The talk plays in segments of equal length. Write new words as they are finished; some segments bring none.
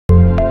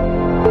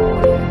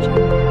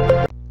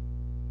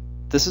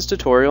This is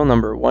tutorial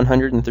number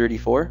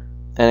 134,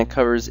 and it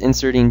covers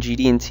inserting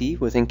GD&T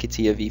within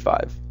Catia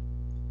v5.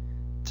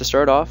 To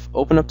start off,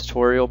 open up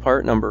tutorial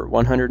part number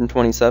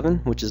 127,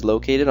 which is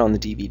located on the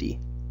DVD.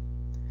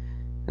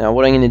 Now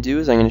what I'm going to do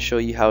is I'm going to show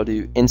you how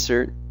to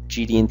insert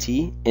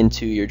GD&T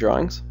into your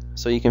drawings.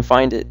 So you can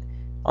find it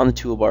on the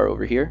toolbar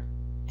over here,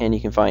 and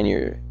you can find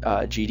your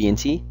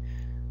GD&T,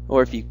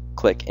 or if you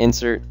click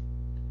Insert,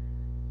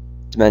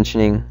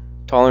 Dimensioning,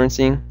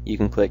 Tolerancing, you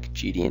can click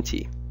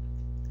GD&T.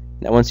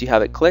 Now once you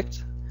have it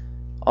clicked,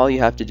 all you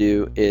have to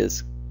do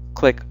is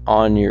click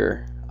on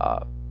your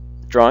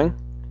drawing,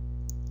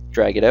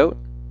 drag it out,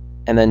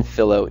 and then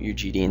fill out your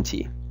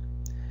GD&T.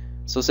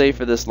 So say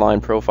for this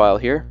line profile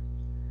here,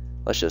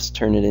 let's just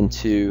turn it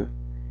into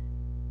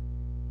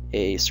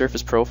a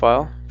surface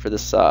profile for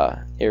this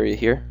area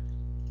here.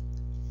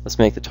 Let's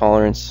make the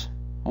tolerance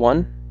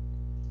 1,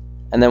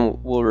 and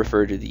then we'll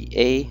refer to the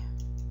A,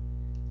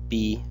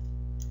 B,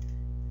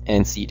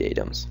 and C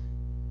datums.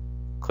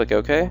 Click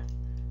OK,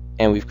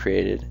 and we've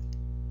created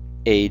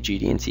a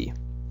GD&T.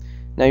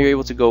 Now you're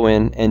able to go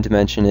in and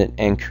dimension it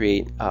and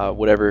create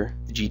whatever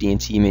the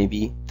GD&T may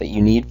be that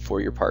you need for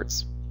your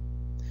parts.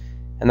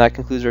 And that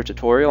concludes our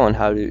tutorial on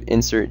how to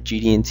insert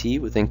GD&T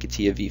within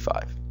Catia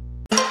v5.